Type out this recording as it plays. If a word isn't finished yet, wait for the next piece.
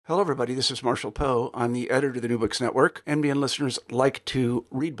Hello, everybody. This is Marshall Poe. I'm the editor of the New Books Network. NBN listeners like to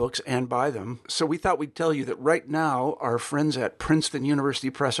read books and buy them. So we thought we'd tell you that right now, our friends at Princeton University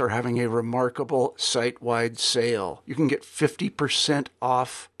Press are having a remarkable site-wide sale. You can get 50%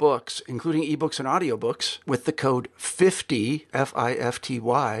 off books, including ebooks and audiobooks, with the code 50,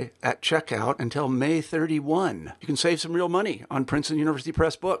 F-I-F-T-Y, at checkout until May 31. You can save some real money on Princeton University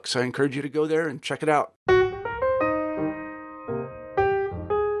Press books. I encourage you to go there and check it out.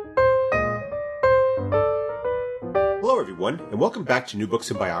 Hello, everyone, and welcome back to New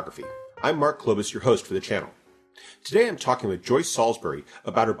Books in Biography. I'm Mark Klobus, your host for the channel. Today I'm talking with Joyce Salisbury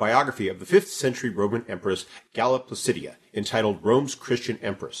about her biography of the 5th century Roman Empress Galla Placidia, entitled Rome's Christian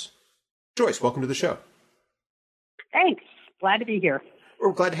Empress. Joyce, welcome to the show. Thanks. Glad to be here.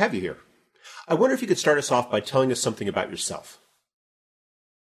 We're glad to have you here. I wonder if you could start us off by telling us something about yourself.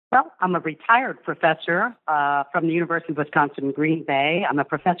 Well, I'm a retired professor from the University of Wisconsin in Green Bay. I'm a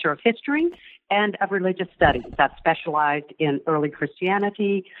professor of history and of religious studies. I've specialized in early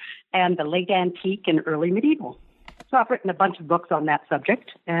Christianity and the late antique and early medieval. So I've written a bunch of books on that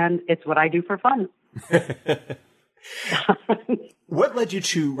subject, and it's what I do for fun. What led you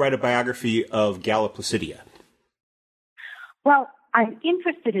to write a biography of Galla Placidia? Well, I'm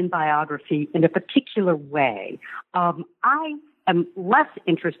interested in biography in a particular way. I'm less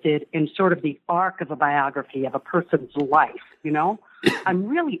interested in sort of the arc of a biography of a person's life, you know? I'm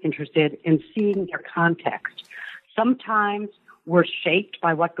really interested in seeing their context. Sometimes we're shaped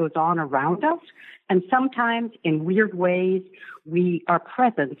by what goes on around us, and sometimes in weird ways, our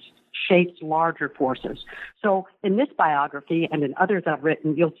presence shapes larger forces. So in this biography and in others I've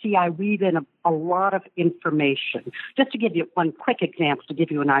written, you'll see I weave in a lot of information. Just to give you one quick example, to give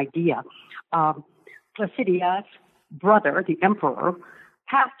you an idea, Placidia's brother, the emperor,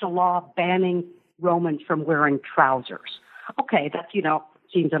 passed a law banning Romans from wearing trousers. Okay, that,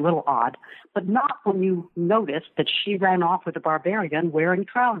 seems a little odd, but not when you notice that she ran off with a barbarian wearing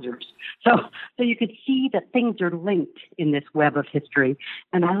trousers. So you could see that things are linked in this web of history,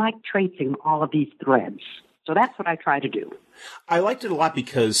 and I like tracing all of these threads. So that's what I try to do. I liked it a lot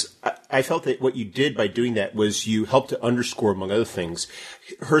because I felt that what you did by doing that was you helped to underscore, among other things,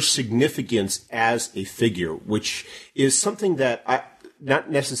 her significance as a figure, which is something that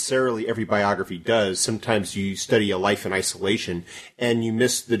not necessarily every biography does. Sometimes you study a life in isolation and you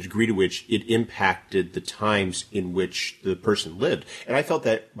miss the degree to which it impacted the times in which the person lived. And I felt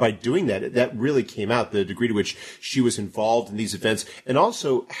that by doing that, that really came out, the degree to which she was involved in these events, and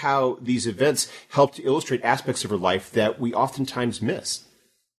also how these events helped to illustrate aspects of her life that we oftentimes miss.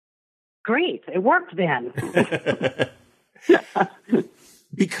 Great. It worked then.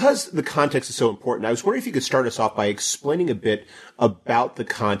 Because the context is so important, I was wondering if you could start us off by explaining a bit about the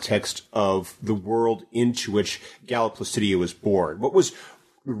context of the world into which Galla Placidia was born. What was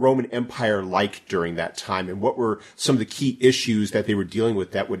the Roman Empire like during that time, and what were some of the key issues that they were dealing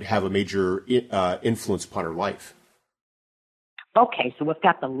with that would have a major influence upon her life? Okay, so we've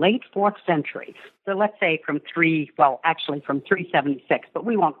got the late 4th century. So let's say from 376, but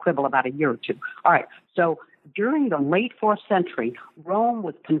we won't quibble about a year or two. All right, so during the late 4th century, Rome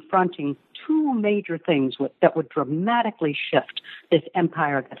was confronting two major things that would dramatically shift this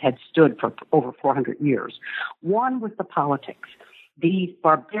empire that had stood for over 400 years. One was the politics. These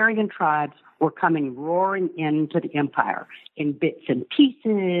barbarian tribes were coming roaring into the empire in bits and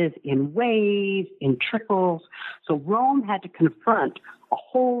pieces, in waves, in trickles. So Rome had to confront a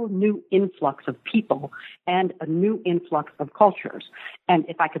whole new influx of people and a new influx of cultures. And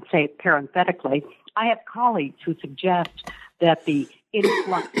if I could say it parenthetically, I have colleagues who suggest that the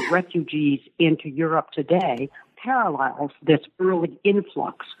influx of refugees into Europe today parallels this early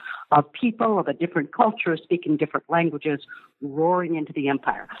influx of people of a different culture speaking different languages roaring into the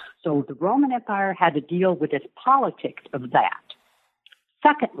empire. So the Roman Empire had to deal with this politics of that.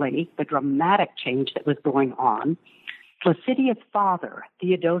 Secondly, the dramatic change that was going on, Placidia's father,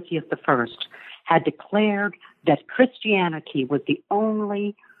 Theodosius I, had declared that Christianity was the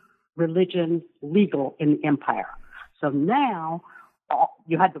only religion legal in the empire. So now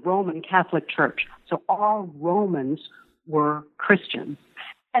you had the Roman Catholic Church. So all Romans were Christians.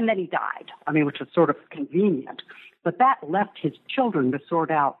 And then he died, which was sort of convenient. But that left his children to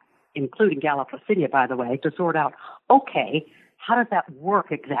sort out, including Galla Placidia, by the way, to sort out, okay, how does that work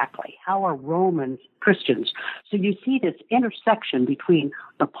exactly? How are Romans Christians? So you see this intersection between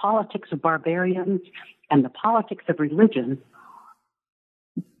the politics of barbarians and the politics of religion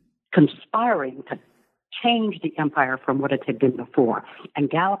conspiring to change the empire from what it had been before. And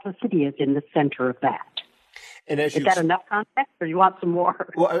Galla Placidia is in the center of that. And as Is that enough context, or you want some more?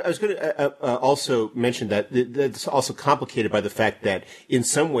 Well, I was going to also mention that that's also complicated by the fact that in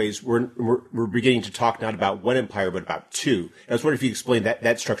some ways we're beginning to talk not about one empire but about two. I was wondering if you explain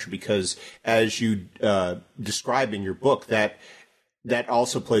that structure, because as you describe in your book, that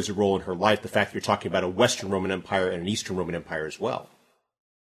also plays a role in her life. The fact that you're talking about a Western Roman Empire and an Eastern Roman Empire as well.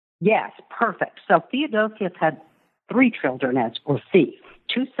 Yes, perfect. So Theodosius had 3 children, as we'll see: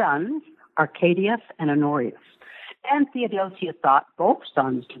 2 sons, Arcadius and Honorius. And Theodosius thought both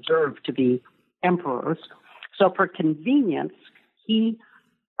sons deserved to be emperors. So for convenience, he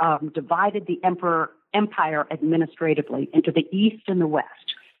divided the empire administratively into the east and the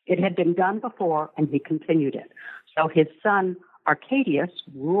west. It had been done before, and he continued it. So his son Arcadius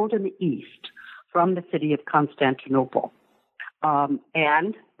ruled in the east from the city of Constantinople.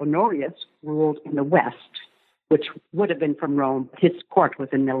 And Honorius ruled in the west, which would have been from Rome. His court was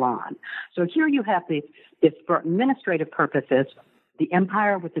in Milan. So here you have this, for administrative purposes, the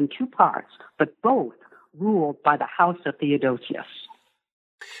empire was in 2 parts, but both ruled by the house of Theodosius.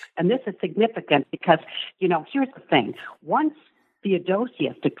 And this is significant because, here's the thing. Once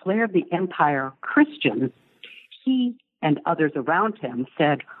Theodosius declared the empire Christian, he and others around him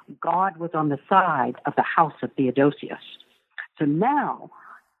said God was on the side of the house of Theodosius. So now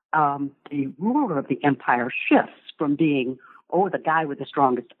the ruler of the empire shifts from being, the guy with the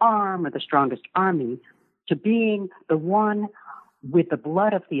strongest arm or the strongest army, to being the one with the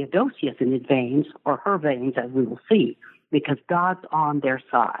blood of Theodosius in his veins, or her veins, as we will see, because God's on their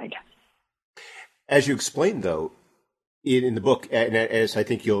side. As you explained, though, in the book, and as I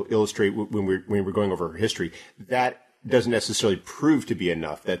think you'll illustrate when we're going over her history, that doesn't necessarily prove to be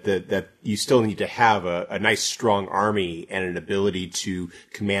enough, that you still need to have a nice strong army and an ability to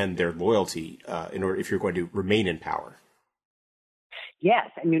command their loyalty in order, if you're going to remain in power.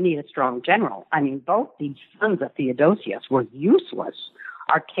 Yes, and you need a strong general. I mean, both these sons of Theodosius were useless.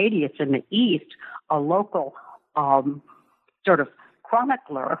 Arcadius in the east, a local sort of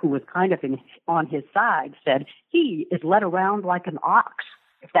chronicler who was kind of on his side, said he is led around like an ox,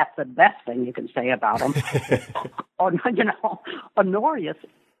 if that's the best thing you can say about him. Honorius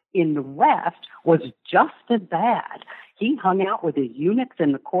in the west was just as bad. He hung out with his eunuchs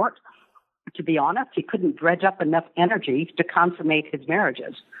in the court. To be honest, he couldn't dredge up enough energy to consummate his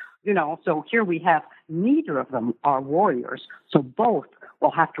marriages. So here we have neither of them are warriors, so both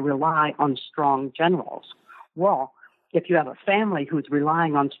will have to rely on strong generals. Well, if you have a family who's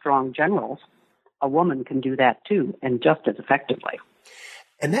relying on strong generals, a woman can do that too, and just as effectively.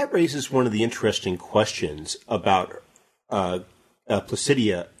 And that raises one of the interesting questions about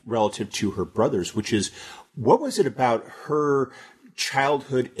Placidia relative to her brothers, which is, what was it about her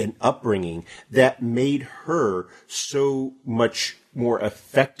childhood and upbringing that made her so much more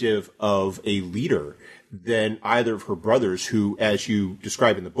effective of a leader than either of her brothers, who, as you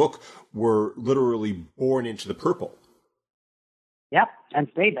describe in the book, were literally born into the purple? Yep, and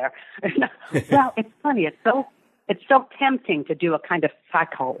stayed there. Well, it's funny. It's so tempting to do a kind of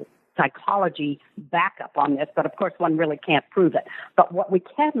psychology backup on this, but of course one really can't prove it. But what we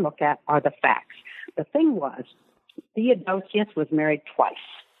can look at are the facts. The thing was, Theodosius was married twice.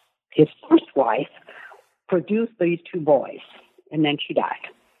 His first wife produced these 2 boys, and then she died.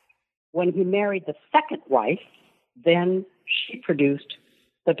 When he married the second wife, then she produced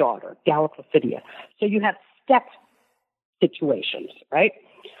the daughter, Galla Placidia. So you have step situations, right?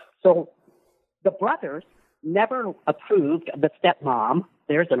 So the brothers never approved of the stepmom.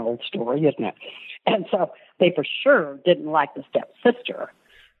 There's an old story, isn't it? And so they for sure didn't like the stepsister.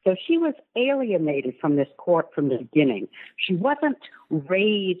 So she was alienated from this court from the beginning. She wasn't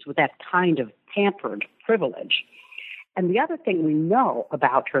raised with that kind of pampered privilege. And the other thing we know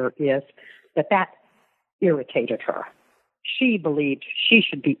about her is that irritated her. She believed she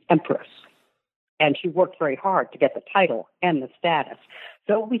should be empress, and she worked very hard to get the title and the status.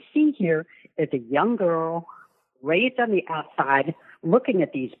 So what we see here is a young girl raised on the outside, looking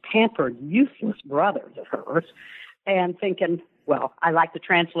at these pampered, useless brothers of hers, and thinking, well, I like to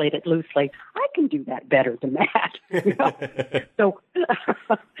translate it loosely, I can do that better than that. So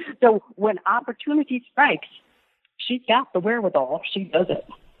when opportunity strikes, she's got the wherewithal. She does it.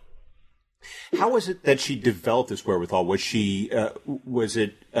 How was it that she developed this wherewithal? Was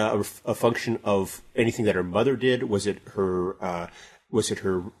it a function of anything that her mother did? Was it her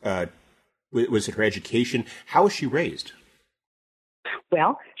education? How was she raised?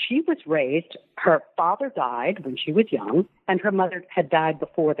 Well, she was raised, her father died when she was young, and her mother had died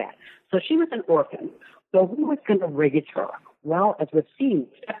before that. So she was an orphan. So who was going to raise her? Well, as we've seen,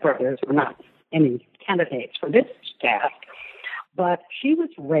 stepbrothers were not any candidates for this task. But she was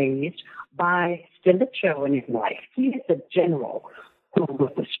raised by Stilicho and his wife. He is a general who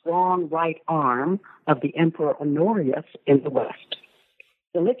was the strong right arm of the Emperor Honorius in the West.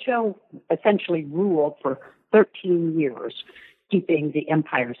 Stilicho essentially ruled for 13 years, keeping the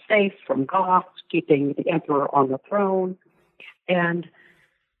empire safe from Goths, keeping the emperor on the throne, and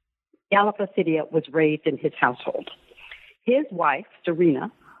Galla Placidia was raised in his household. His wife,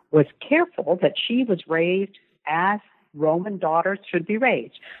 Serena, was careful that she was raised as Roman daughters should be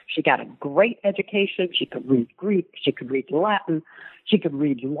raised. She got a great education. She could read Greek. She could read Latin. She could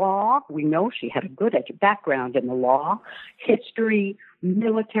read law. We know she had a good background in the law, history,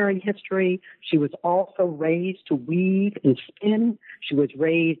 military history. She was also raised to weave and spin. She was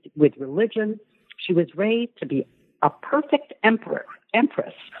raised with religion. She was raised to be a perfect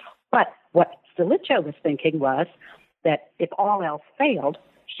empress. But what Stilicho was thinking was that if all else failed,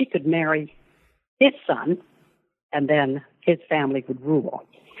 she could marry his son, and then his family would rule.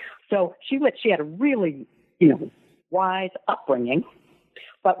 So she had a really, wise upbringing.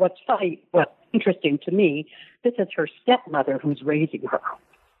 But what's interesting to me, this is her stepmother who's raising her.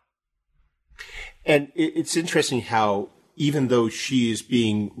 And it's interesting how, even though she is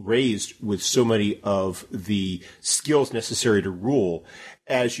being raised with so many of the skills necessary to rule,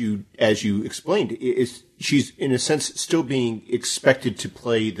 as you explained, she's in a sense still being expected to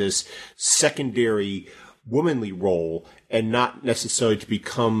play this secondary womanly role and not necessarily to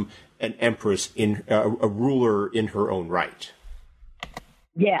become an empress in a ruler in her own right.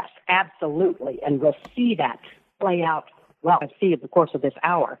 Yes, absolutely. And we'll see that play out, I see in the course of this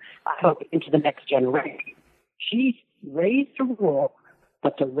hour, I hope, into the next generation. She's raised to rule,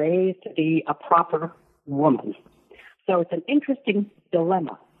 but to raise to be a proper woman. So it's an interesting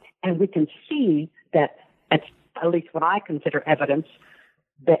dilemma. And we can see that, at least what I consider evidence,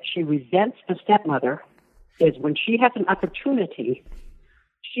 that she resents the stepmother is when she has an opportunity,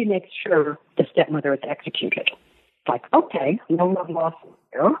 she makes sure the stepmother is executed. It's like, okay, no love lost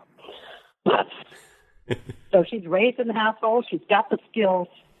here. But so she's raised in the household, she's got the skills,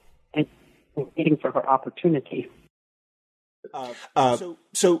 and waiting for her opportunity.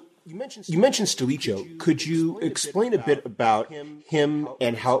 So you mentioned Stilicho. Could you explain a bit about him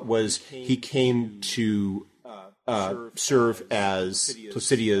and how it was he came to serve as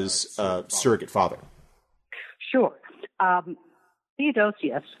Placidia's surrogate father? Sure.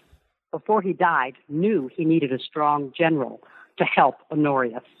 Theodosius, before he died, knew he needed a strong general to help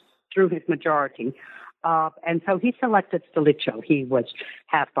Honorius through his majority. And so he selected Stilicho. He was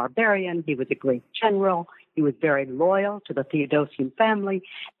half barbarian. He was a great general. He was very loyal to the Theodosian family.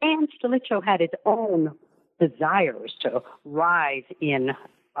 And Stilicho had his own desires to rise in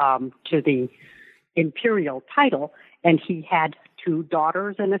to the imperial title. And he had 2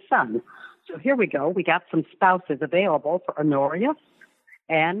 daughters and a son. So here we go. We got some spouses available for Honorius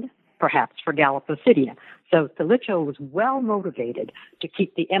and perhaps for Galla Placidia. So Stilicho was well motivated to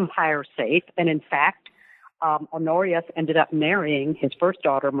keep the empire safe. And in fact, Honorius ended up marrying his first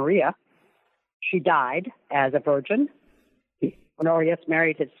daughter, Maria. She died as a virgin. Honorius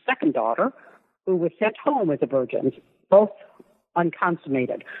married his second daughter, who was sent home as a virgin, both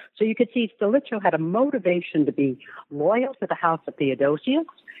unconsummated. So you could see Stilicho had a motivation to be loyal to the house of Theodosius.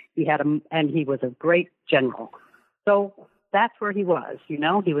 And he was a great general. So that's where he was. He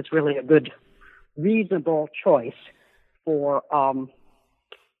was really a good, reasonable choice for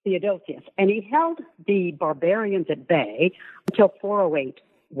Theodosius. And he held the barbarians at bay until 408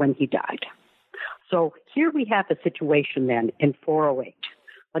 when he died. So here we have the situation then in 408.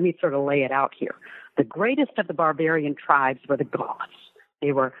 Let me sort of lay it out here. The greatest of the barbarian tribes were the Goths.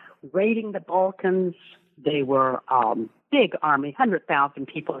 They were raiding the Balkans. They were big army, 100,000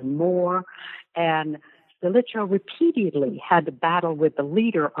 people and more. And Stilicho repeatedly had to battle with the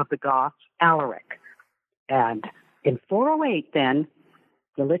leader of the Goths, Alaric. And in 408 then,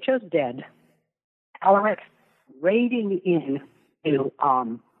 Stilicho's dead. Alaric raiding into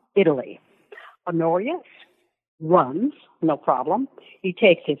Italy. Honorius runs, no problem. He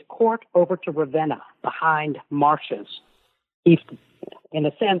takes his court over to Ravenna, behind marshes. He, in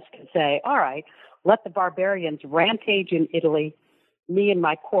a sense, can say, all right, let the barbarians rampage in Italy. Me and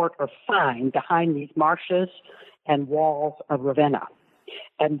my court are fine behind these marshes and walls of Ravenna.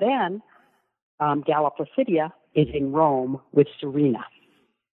 And then Galla Placidia is in Rome with Serena,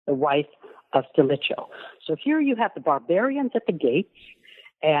 the wife of Stilicho. So here you have the barbarians at the gates,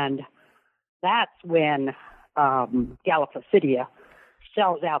 and that's when Galla Placidia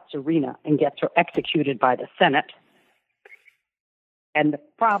sells out Serena and gets her executed by the Senate. And the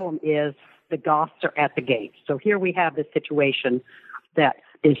problem is the Goths are at the gates. So here we have this situation that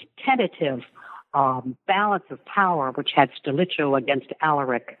is tentative balance of power, which had Stilicho against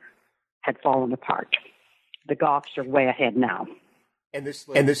Alaric, had fallen apart. The Goths are way ahead now. And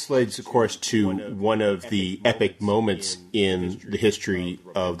this leads, of course, to one of the epic moments in the history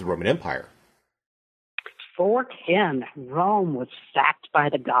of the Roman Empire. 410, Rome was sacked by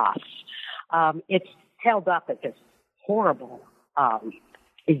the Goths. It's held up as this horrible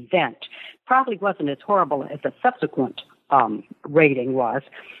event. Probably wasn't as horrible as the subsequent raiding was,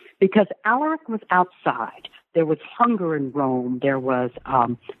 because Alaric was outside. There was hunger in Rome. There was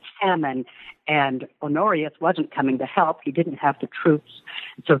famine, and Honorius wasn't coming to help. He didn't have the troops.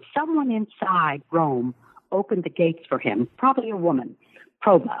 So someone inside Rome opened the gates for him, probably a woman,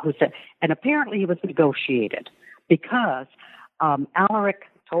 Proba, who said, and apparently he was negotiated because Alaric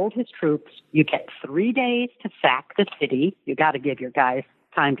told his troops, you get 3 days to sack the city. You got to give your guys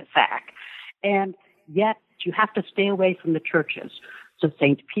time to sack. And yet you have to stay away from the churches. So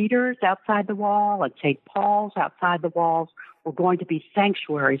St. Peter's outside the wall and St. Paul's outside the walls were going to be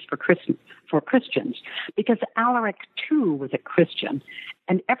sanctuaries for Christians, because Alaric too was a Christian,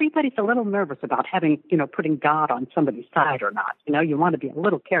 and everybody's a little nervous about having, putting God on somebody's side or not. You want to be a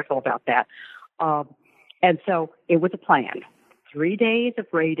little careful about that. And so it was a plan. 3 days of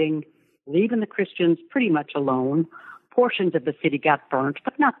raiding, leaving the Christians pretty much alone. Portions of the city got burnt,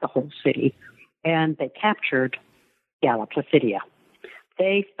 but not the whole city. And they captured Galla Placidia.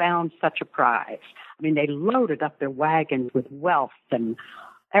 They found such a prize. I mean, they loaded up their wagons with wealth and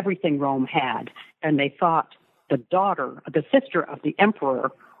everything Rome had, and they thought the sister of the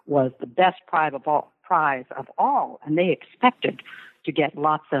emperor, was the best prize of all, and they expected to get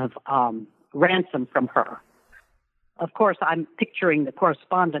lots of ransom from her. Of course, I'm picturing the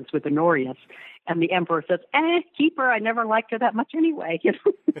correspondence with Honorius, and the emperor says, keep her. I never liked her that much anyway.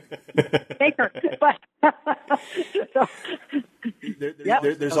 Take her. But, so,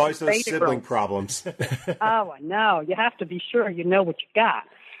 there's always those sibling problems. Oh, I know. You have to be sure you know what you got.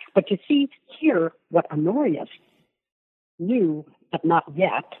 But you see here what Honorius knew, but not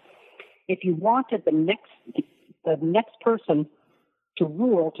yet. If you wanted the next person to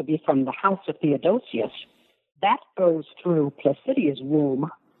rule to be from the house of Theodosius, that goes through Placidia's womb,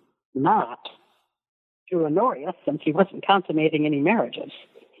 not through Honorius, since he wasn't consummating any marriages.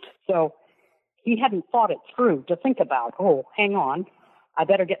 So he hadn't thought it through to think about, hang on, I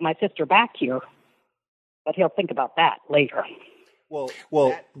better get my sister back here. But he'll think about that later.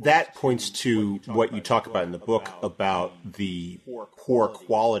 Well, that points to what you talk about in the book about the poor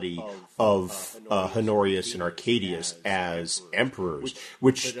quality of Honorius and Arcadius as emperors,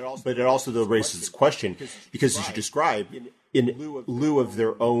 but it also though raises this question, because as you describe, in lieu of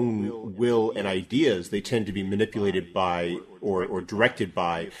their own will and ideas, they tend to be manipulated by or directed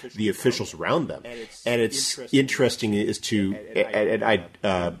by the officials around them. And it's interesting as to,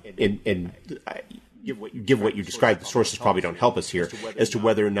 give what you described, the sources probably don't help us here, as to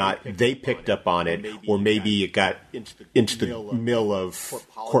whether or not they picked up on it, or maybe it got into the mill of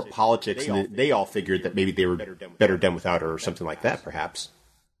court politics, and they all figured that maybe they were better done without her, or something like that, perhaps.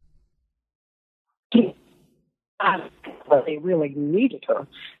 Well, they really needed her,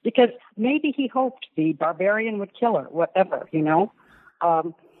 because maybe he hoped the barbarian would kill her, whatever,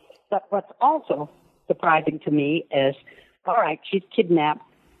 But what's also surprising to me is, all right, she's kidnapped.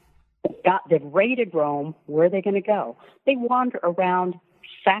 They've raided Rome. Where are they going to go? They wander around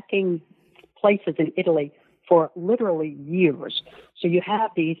sacking places in Italy for literally years. So you have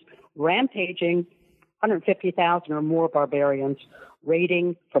these rampaging 150,000 or more barbarians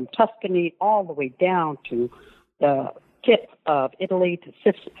raiding from Tuscany all the way down to the tip of Italy to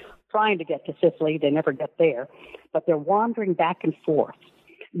Sicily, trying to get to Sicily. They never get there, but they're wandering back and forth.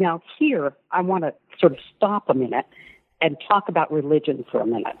 Now here, I want to sort of stop a minute and talk about religion for a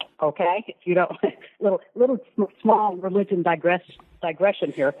minute, okay? If you don't, little small religion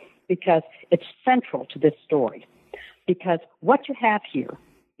digression here, because it's central to this story. Because what you have here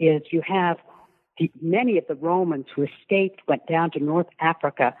is you have many of the Romans who escaped, went down to North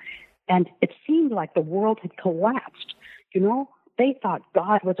Africa, and it seemed like the world had collapsed. They thought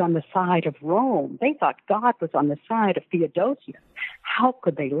God was on the side of Rome. They thought God was on the side of Theodosius. How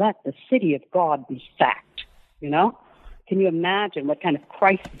could they let the city of God be sacked, Can you imagine what kind of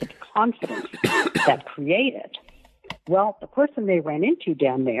crisis of confidence that created? Well, the person they ran into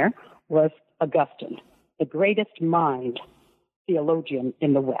down there was Augustine, the greatest mind theologian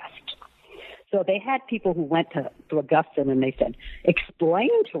in the West. So they had people who went to Augustine and they said, explain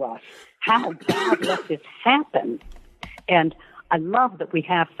to us how God let this happen. And I love that we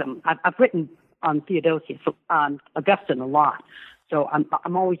have I've written on Theodosius, on Augustine a lot. So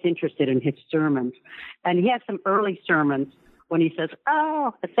I'm always interested in his sermons. And he has some early sermons when he says,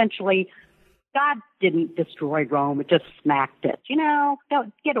 essentially, God didn't destroy Rome. It just smacked it.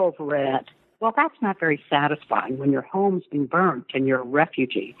 Don't get over it. Well, that's not very satisfying when your home's been burnt and you're a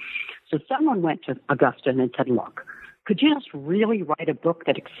refugee. So someone went to Augustine and said, look, could you just really write a book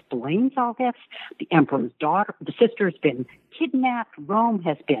that explains all this? The emperor's daughter, the sister has been kidnapped. Rome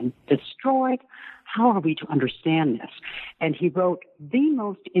has been destroyed. How are we to understand this? And he wrote the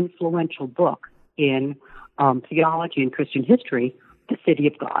most influential book in theology and Christian history, The City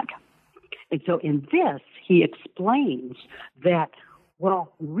of God. And so in this, he explains that,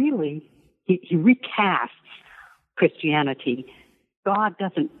 well, really, he recasts Christianity. God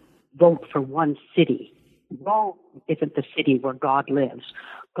doesn't vote for one city. Rome isn't the city where God lives.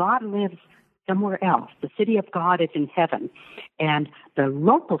 God lives somewhere else. The city of God is in heaven. And the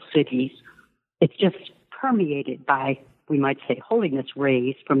local cities, it's just permeated by, we might say, holiness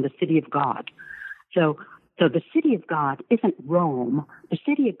rays from the city of God. So the city of God isn't Rome. The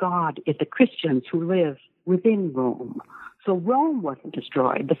city of God is the Christians who live within Rome. So Rome wasn't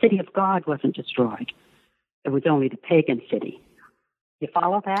destroyed. The city of God wasn't destroyed. It was only the pagan city. You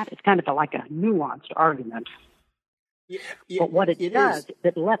follow that? It's kind of like a nuanced argument. But what it does,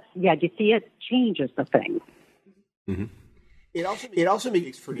 you see, it changes the thing. Mm-hmm. It also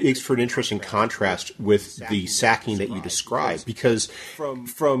makes for an interesting contrast with the sacking that you described, because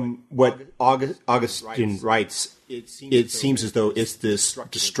from what Augustine writes, it seems as though it's this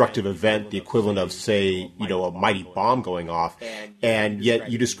destructive event, the equivalent of, say, a mighty bomb going off, and yet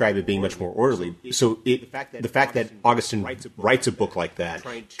you describe it being much more orderly. So the fact that Augustine writes a book like that,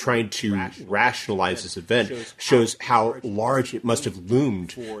 trying to rationalize this event, shows how large it must have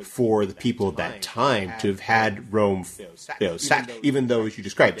loomed for the people of that time to have had Rome sacked, even though, as you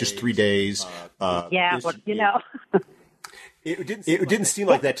described, just 3 days. It didn't seem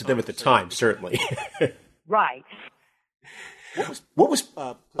like that to them at the time, certainly. Right. What was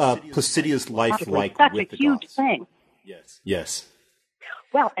Placidia's life like with the huge Goths? Thing. Yes.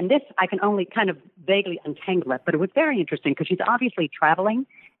 Well, and this, I can only kind of vaguely untangle it, but it was very interesting because she's obviously traveling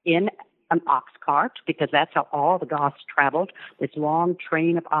in an ox cart, because that's how all the Goths traveled, this long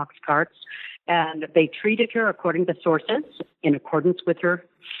train of ox carts. And they treated her, according to sources, in accordance with her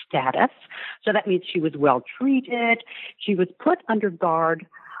status. So that means she was well treated. She was put under guard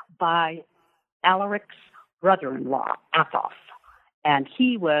by Alaric's brother-in-law, Athos. And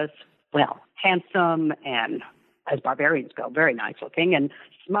he was, handsome and, as barbarians go, very nice looking and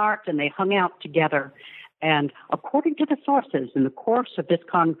smart, and they hung out together. And according to the sources, in the course of this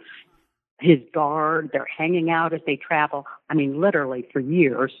his guard, they're hanging out as they travel, literally for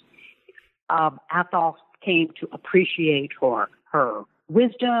years. Athos came to appreciate her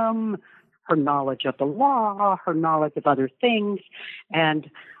wisdom, her knowledge of the law, her knowledge of other things.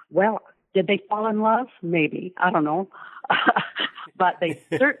 And, did they fall in love? Maybe. I don't know. But they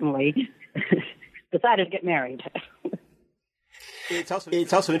certainly decided to get married.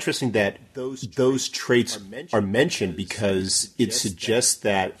 It's also interesting that those traits are mentioned because it suggests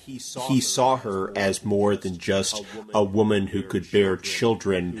that he saw her as more than just a woman who could bear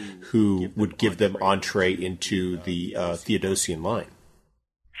children who would give them entree into the Theodosian line.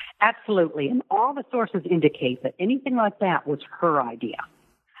 Absolutely. And all the sources indicate that anything like that was her idea,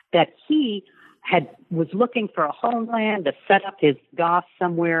 that he was looking for a homeland to set up his Goths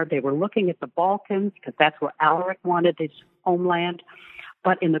somewhere. They were looking at the Balkans because that's where Alaric wanted his homeland.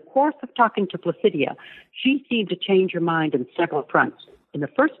 But in the course of talking to Placidia, she seemed to change her mind in several fronts. In the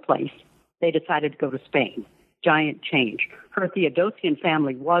first place, they decided to go to Spain. Giant change. Her Theodosian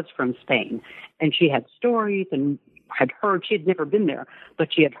family was from Spain, and she had stories and had heard, she had never been there,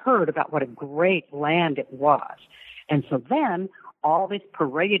 but she had heard about what a great land it was. And so then all this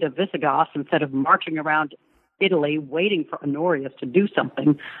parade of Visigoths, instead of marching around Italy waiting for Honorius to do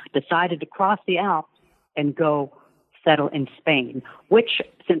something, decided to cross the Alps and go settle in Spain, which,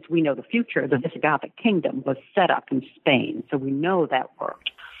 since we know the future, the Visigothic kingdom was set up in Spain. So we know that worked.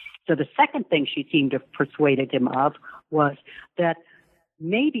 So the second thing she seemed to have persuaded him of was that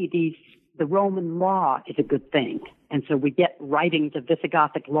maybe the Roman law is a good thing. And so we get writings of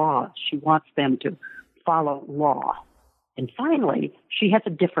Visigothic laws. She wants them to follow law. And finally, she has a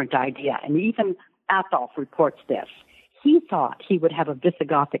different idea, and even Atholf reports this. He thought he would have a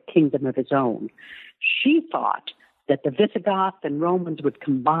Visigothic kingdom of his own. She thought that the Visigoths and Romans would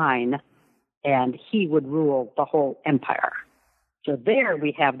combine, and he would rule the whole empire. So there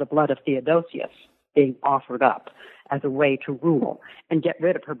we have the blood of Theodosius being offered up as a way to rule and get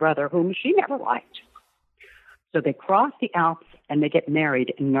rid of her brother, whom she never liked. So they cross the Alps, and they get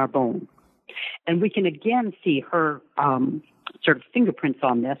married in Narbonne. And we can again see her sort of fingerprints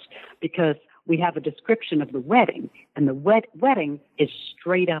on this because we have a description of the wedding, and the wedding is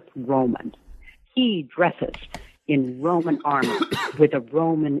straight up Roman. He dresses in Roman armor with a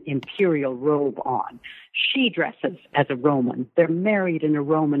Roman imperial robe on. She dresses as a Roman. They're married in a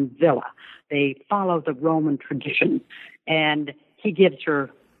Roman villa. They follow the Roman tradition. And he gives her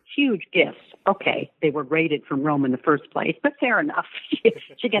huge gifts. Okay, they were raided from Rome in the first place, but fair enough.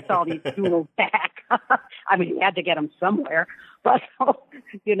 She gets all these jewels back. I mean, he had to get them somewhere. But, so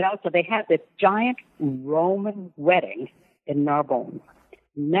they had this giant Roman wedding in Narbonne.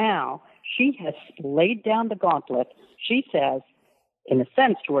 Now, she has laid down the gauntlet. She says, in a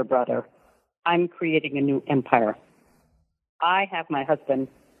sense to her brother, I'm creating a new empire. I have my husband.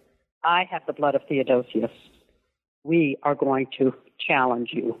 I have the blood of Theodosius. We are going to challenge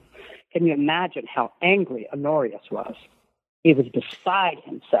you. Can you imagine how angry Honorius was? He was beside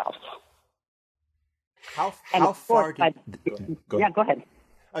himself. How far did... Go ahead. Yeah, go ahead.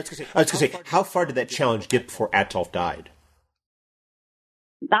 I was going to say, how far did that challenge get before Ataulf died?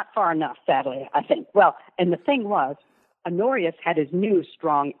 Not far enough, sadly, I think. Well, and the thing was, Honorius had his new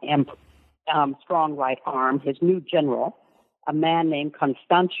strong right arm, his new general, a man named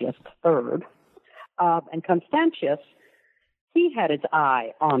Constantius III. And Constantius, he had his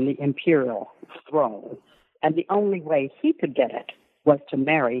eye on the imperial throne, and the only way he could get it was to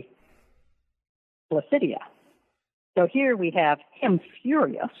marry Placidia. So here we have him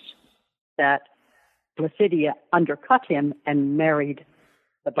furious that Placidia undercut him and married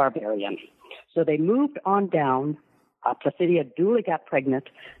the barbarian. So they moved on down. Placidia duly got pregnant.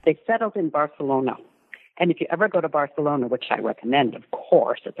 They settled in Barcelona. And if you ever go to Barcelona, which I recommend, of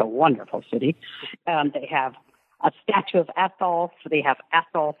course, it's a wonderful city, they have a statue of Ataulf, they have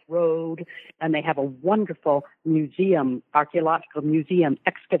Ataulf Road, and they have a wonderful museum, archaeological museum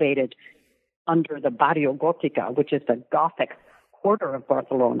excavated under the Barrio Gótica, which is the Gothic quarter of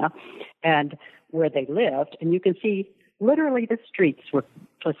Barcelona, and where they lived. And you can see literally the streets where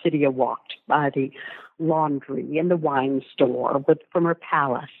Placidia walked, by the laundry and the wine store from her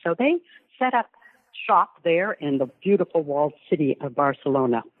palace. So they set up shop there in the beautiful walled city of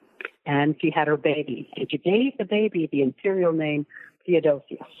Barcelona. And she had her baby. And she gave the baby the imperial name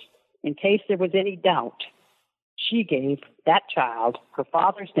Theodosius. In case there was any doubt, she gave that child her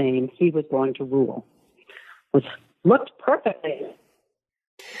father's name. He was going to rule. Looked perfectly.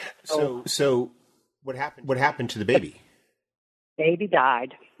 So what happened? What happened to the baby? Baby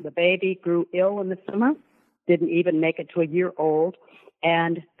died. The baby grew ill in the summer, didn't even make it to a year old,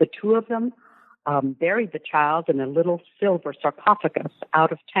 and the two of them buried the child in a little silver sarcophagus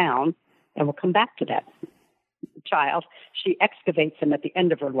out of town, and we'll come back to that child. She excavates him at the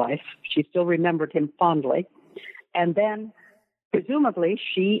end of her life. She still remembered him fondly. And then, presumably,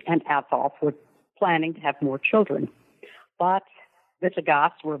 she and Ataulf were planning to have more children. But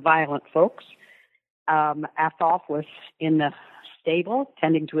Visigoths were violent folks. Ataulf was in the stable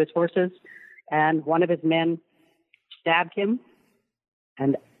tending to his horses, and one of his men stabbed him,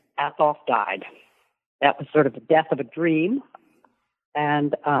 and Ataulf died. That was sort of the death of a dream.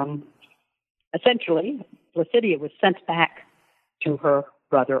 And essentially, Placidia was sent back to her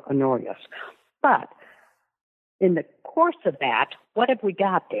brother Honorius. But in the course of that, what have we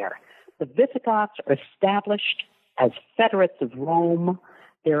got there? The Visigoths are established as federates of Rome.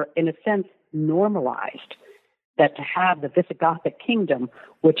 They're, in a sense, normalized. That to have the Visigothic kingdom,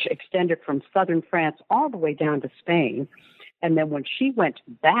 which extended from southern France all the way down to Spain, and then when she went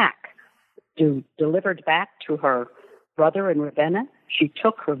back, delivered back to her brother in Ravenna, she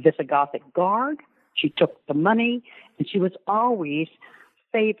took her Visigothic guard, she took the money, and she was always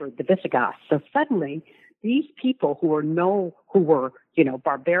favored the Visigoths. So suddenly, these people who were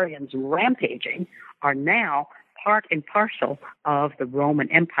barbarians rampaging are now part and parcel of the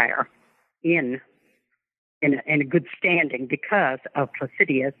Roman Empire in a good standing because of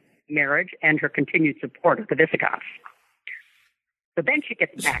Placidia's marriage and her continued support of the Visigoths. So then she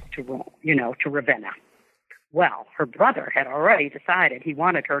gets back to Rome, to Ravenna. Well, her brother had already decided he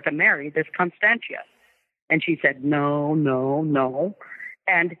wanted her to marry this Constantius. And she said, no, no, no.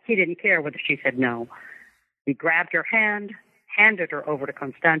 And he didn't care whether she said no. He grabbed her hand, handed her over to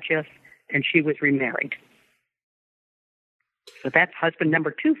Constantius, and she was remarried. So that's husband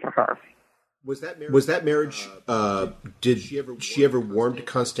number 2 for her. Was that marriage? Did she ever warm to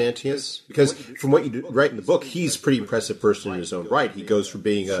Constantius? Because from what you write in the book, he's a pretty impressive person in his own right. He goes from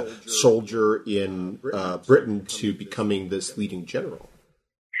being a soldier in Britain to becoming this leading general.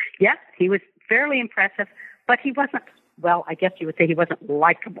 Yeah, he was fairly impressive, but he wasn't. Well, I guess you would say he wasn't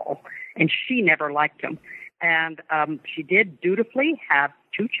likable, and she never liked him. And she did dutifully have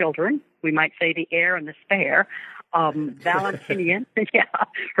 2 children. We might say the heir and the spare. Valentinian,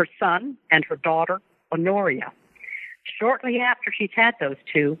 her son, and her daughter, Honoria. Shortly after she's had those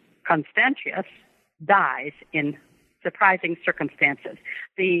 2, Constantius dies in surprising circumstances.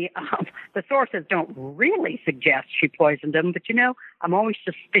 The sources don't really suggest she poisoned him, but I'm always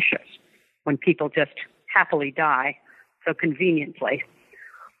suspicious when people just happily die so conveniently.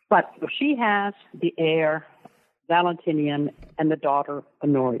 But she has the heir, Valentinian, and the daughter,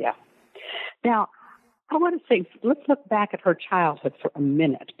 Honoria. Now, I want to say, let's look back at her childhood for a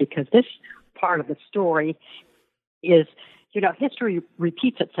minute, because this part of the story is, history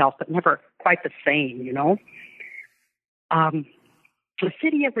repeats itself, but never quite the same,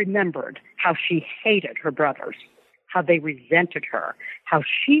 Placidia remembered how she hated her brothers, how they resented her, how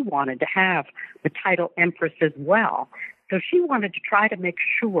she wanted to have the title Empress as well. So she wanted to try to make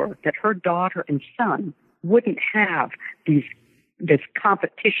sure that her daughter and son wouldn't have this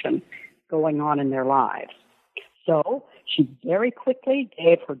competition going on in their lives. So she very quickly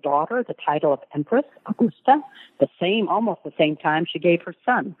gave her daughter the title of Empress, Augusta, almost the same time she gave her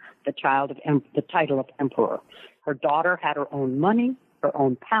son the title of Emperor. Her daughter had her own money, her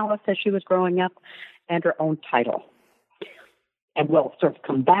own palace as she was growing up, and her own title. And we'll sort of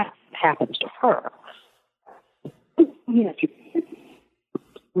come back to what happens to her.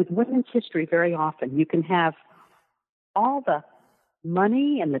 With women's history, very often you can have all the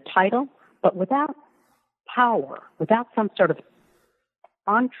money and the title, but without power, without some sort of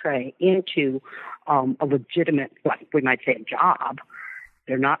entree into a legitimate, we might say, a job,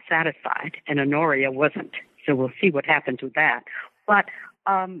 they're not satisfied. And Honoria wasn't. So we'll see what happens with that. But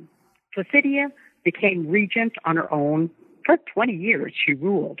Placidia became regent on her own. For 20 years, she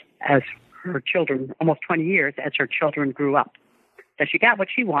ruled as her children, almost 20 years, as her children grew up. So she got what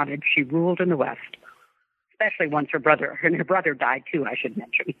she wanted. She ruled in the West, especially once her brother died too, I should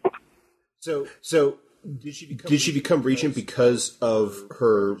mention. So did she become regent because of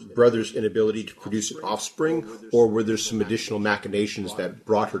her brother's inability to produce an offspring, or were there some additional machinations that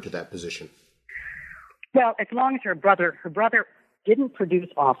brought her to that position? Well, as long as her brother didn't produce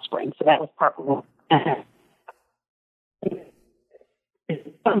offspring, so that was part one.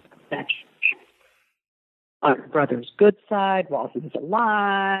 On her brother's good side while he was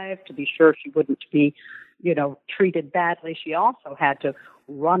alive, to be sure she wouldn't be, treated badly. She also had to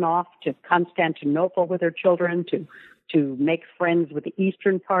run off to Constantinople with her children to make friends with the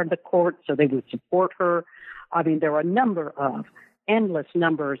eastern part of the court so they would support her. I mean, there were endless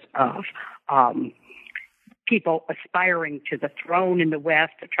numbers of people aspiring to the throne in the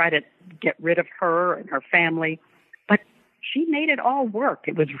West to try to get rid of her and her family. But she made it all work.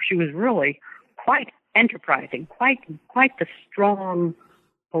 She was really quite enterprising, quite the strong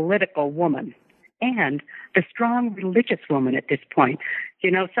political woman and the strong religious woman at this point.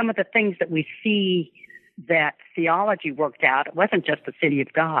 Some of the things that we see that theology worked out, it wasn't just the city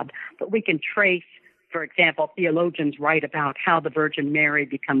of God, but we can trace, for example, theologians write about how the Virgin Mary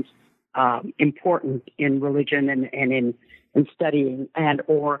becomes important in religion and in studying,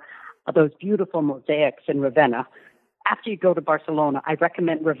 or those beautiful mosaics in Ravenna. After you go to Barcelona, I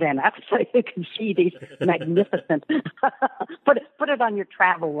recommend Ravenna so you can see these magnificent, put it on your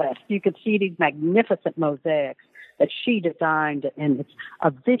travel list. You can see these magnificent mosaics that she designed, and it's a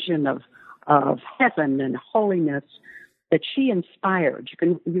vision of heaven and holiness that she inspired.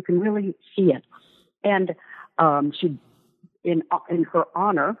 You can really see it. And she, in her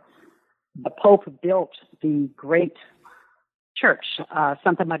honor, the Pope built the great church,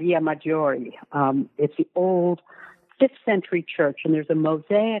 Santa Maria Maggiore. It's the old 5th century church, and there's a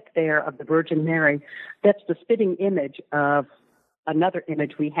mosaic there of the Virgin Mary that's the spitting image of another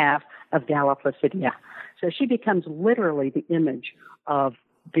image we have of Galla Placidia. So she becomes literally the image of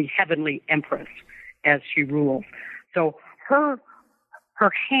the heavenly empress as she rules. So her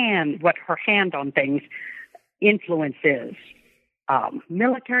hand, what her hand on things influences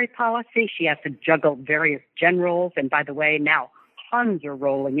military policy. She has to juggle various generals, and by the way, now Huns are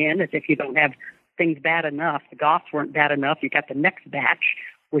rolling in as if you don't have things bad enough. The Goths weren't bad enough. You got the next batch,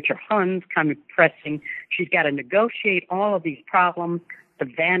 which are Huns coming pressing. She's got to negotiate all of these problems. The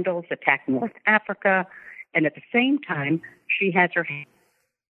Vandals attack North Africa, and at the same time, she has her hand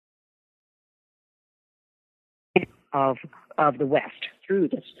of the West through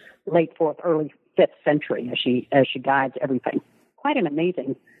this late 4th, early 5th century as she guides everything. Quite an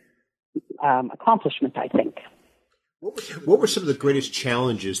amazing accomplishment, I think. What were some of the greatest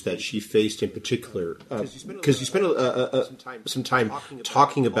challenges that she faced in particular? Because you spent some time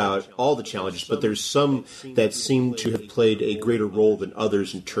talking about all the challenges, but there's some that seem to have played a greater role than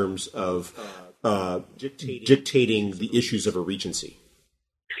others in terms of dictating the issues of a regency.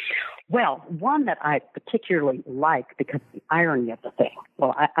 Well, one that I particularly like because of the irony of the thing.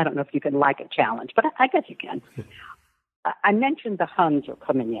 Well, I don't know if you can like a challenge, but I guess you can. I mentioned the Huns are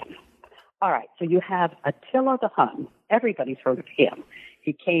coming in. All right, so you have Attila the Hun. Everybody's heard of him.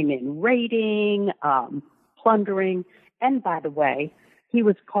 He came in raiding, plundering, and by the way, he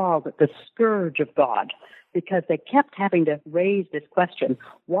was called the Scourge of God because they kept having to raise this question,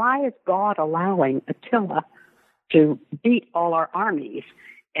 why is God allowing Attila to beat all our armies?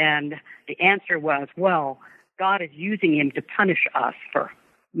 And the answer was, well, God is using him to punish us for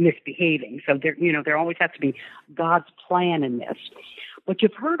misbehaving. So there always has to be God's plan in this. But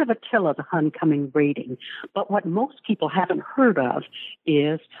you've heard of Attila the Hun coming raiding. But what most people haven't heard of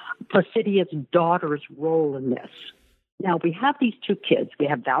is Placidia's daughter's role in this. Now, we have these two kids. We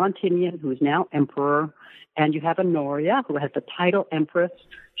have Valentinian, who is now emperor, and you have Honoria, who has the title empress.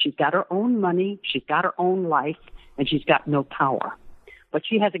 She's got her own money, she's got her own life, and she's got no power. But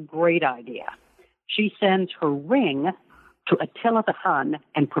she has a great idea. She sends her ring to Attila the Hun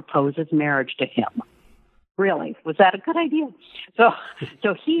and proposes marriage to him. Really, was that a good idea?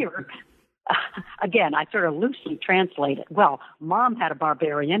 So here, again, I sort of loosely translate it. Well, Mom had a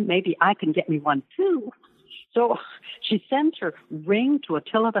barbarian. Maybe I can get me one too. So she sends her ring to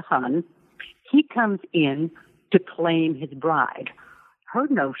Attila the Hun. He comes in to claim his bride. Her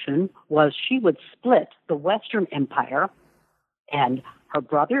notion was she would split the Western Empire, and her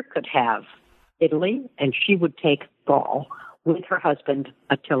brother could have Italy, and she would take Gaul with her husband,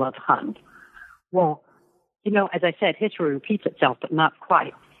 Attila the Hun. Well, as I said, history repeats itself, but not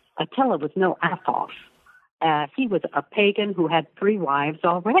quite. Attila was no Athos. He was a pagan who had 3 wives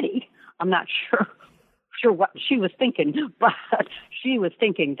already. I'm not sure what she was thinking, but she was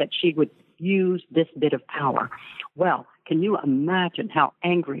thinking that she would use this bit of power. Well, can you imagine how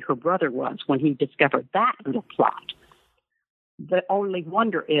angry her brother was when he discovered that little plot? The only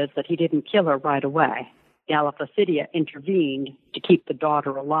wonder is that he didn't kill her right away. Galla Placidia intervened to keep the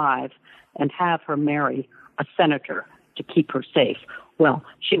daughter alive and have her marry a senator to keep her safe. Well,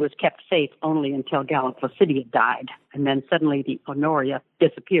 she was kept safe only until Galla Placidia died, and then suddenly the Honoria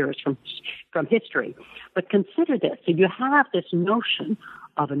disappears from history. But consider this. So you have this notion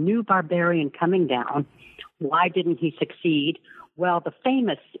of a new barbarian coming down. Why didn't he succeed? Well, the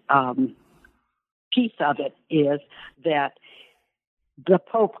famous piece of it is that the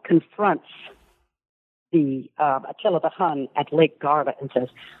Pope confronts the Attila the Hun at Lake Garda and says,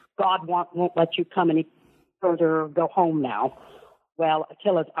 God won't let you come any further, go home now. Well,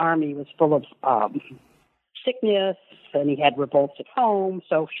 Attila's army was full of sickness, and he had revolts at home,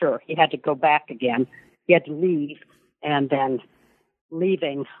 so sure, he had to go back again. He had to leave, and then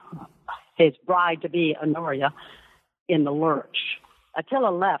leaving his bride-to-be, Honoria, in the lurch.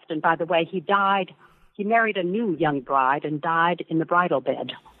 Attila left, and by the way, he died. He married a new young bride and died in the bridal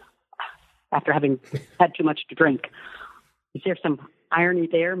bed after having had too much to drink. Is there some irony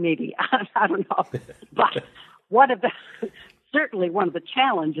there? Maybe. I don't know. But certainly one of the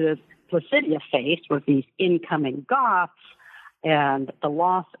challenges Placidia faced was these incoming Goths and the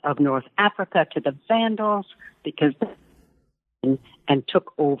loss of North Africa to the Vandals because and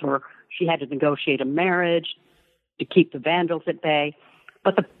took over. She had to negotiate a marriage to keep the Vandals at bay.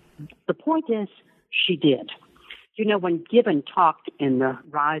 But the point is, she did. When Gibbon talked in The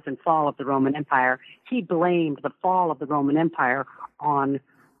Rise and Fall of the Roman Empire, he blamed the fall of the Roman Empire on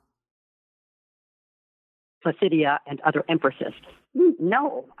Placidia and other empresses.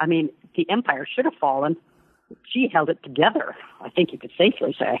 No, the empire should have fallen. She held it together, I think you could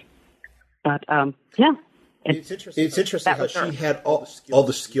safely say. But, yeah. It's interesting how she had all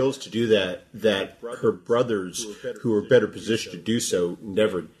the skills to do that her brothers, who were better positioned to do so,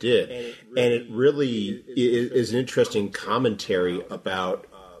 never did. And it really is an interesting commentary about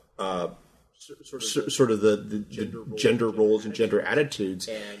sort of the gender roles and gender attitudes,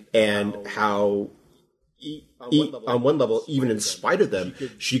 and how on one level, even in spite of them,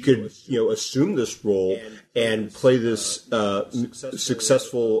 she could assume this role and play this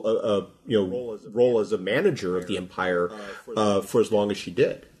successful role as a manager of the empire for as long as she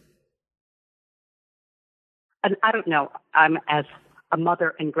did. And I don't know. I'm as a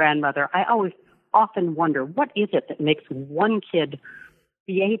mother and grandmother, I always often wonder, what is it that makes one kid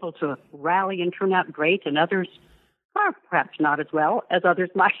be able to rally and turn out great, and others are perhaps not as well as others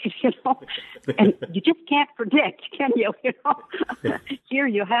might, And you just can't predict, can you? Here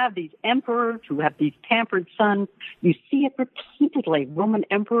you have these emperors who have these pampered sons. You see it repeatedly. Roman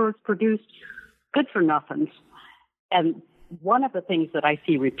emperors produced good-for-nothings. And one of the things that I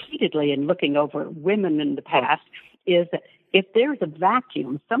see repeatedly in looking over women in the past is that if there's a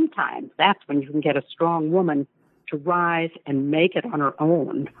vacuum, sometimes that's when you can get a strong woman to rise and make it on her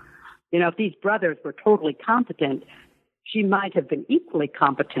own. If these brothers were totally competent, she might have been equally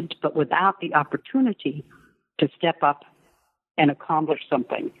competent, but without the opportunity to step up and accomplish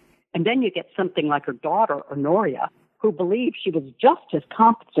something. And then you get something like her daughter, Honoria, who believed she was just as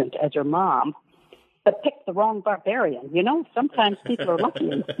competent as her mom, but picked the wrong barbarian. You know, sometimes people are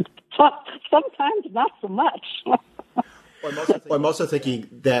lucky, and sometimes not so much. I'm also thinking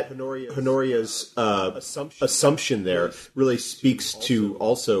that Honoria's assumption there really speaks to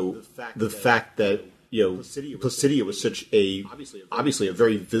also the fact that, you know, Placidia was such obviously a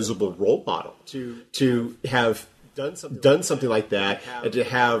very visible role model to have done something like that, and to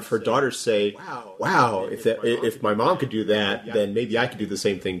have her daughter say, "Wow, if my mom could do that, then maybe I could do the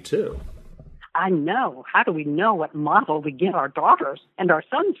same thing too." I know. How do we know what model we give our daughters and our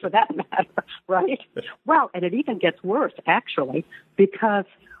sons, for that matter, right? Well, and it even gets worse, actually, because,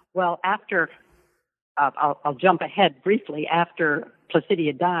 well, after, I'll jump ahead briefly, after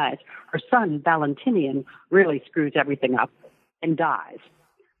Placidia dies, her son, Valentinian, really screws everything up and dies.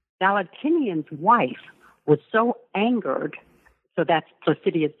 Valentinian's wife was so angered, so that's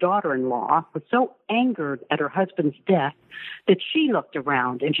Placidia's daughter-in-law, was so angered at her husband's death that she looked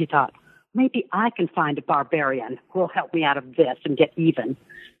around and she thought, maybe I can find a barbarian who will help me out of this and get even.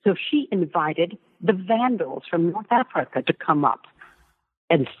 So she invited the Vandals from North Africa to come up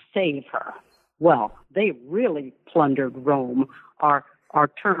and save her. Well, they really plundered Rome. Our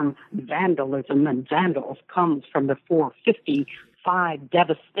term vandalism and vandals comes from the 455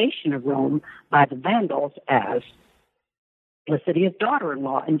 devastation of Rome by the Vandals, as Placidia's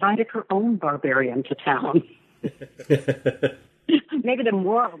daughter-in-law invited her own barbarian to town. Maybe the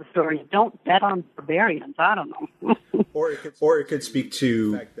moral of the story is don't bet on barbarians. I don't know. Or it could speak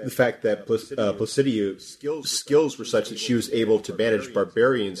to the fact that Placidia's skills were such that she was able to manage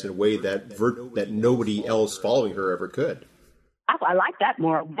barbarians in a way that nobody else following her ever could. I like that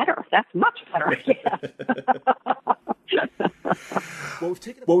moral better. That's much better. Yeah. Well,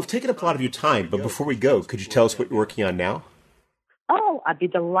 we've taken up a lot of your time, but before we go, could you tell us what you're working on now? Oh, I'd be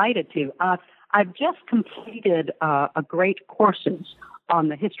delighted to. I've just completed a great courses on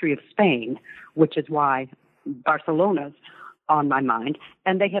the history of Spain, which is why Barcelona's on my mind.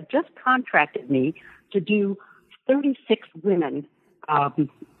 And they have just contracted me to do 36 women,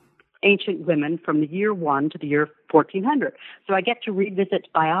 ancient women from the year 1 to the year 1400. So I get to revisit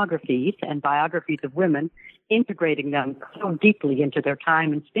biographies and biographies of women, integrating them so deeply into their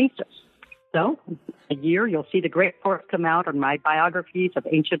time and spaces. So a year, you'll see the great course come out on my biographies of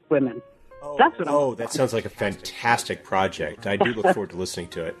ancient women. That sounds like a fantastic project. I do look forward to listening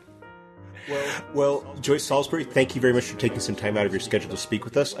to it. Well, Joyce Salisbury, thank you very much for taking some time out of your schedule to speak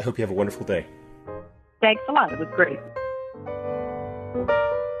with us. I hope you have a wonderful day. Thanks a lot. It was great.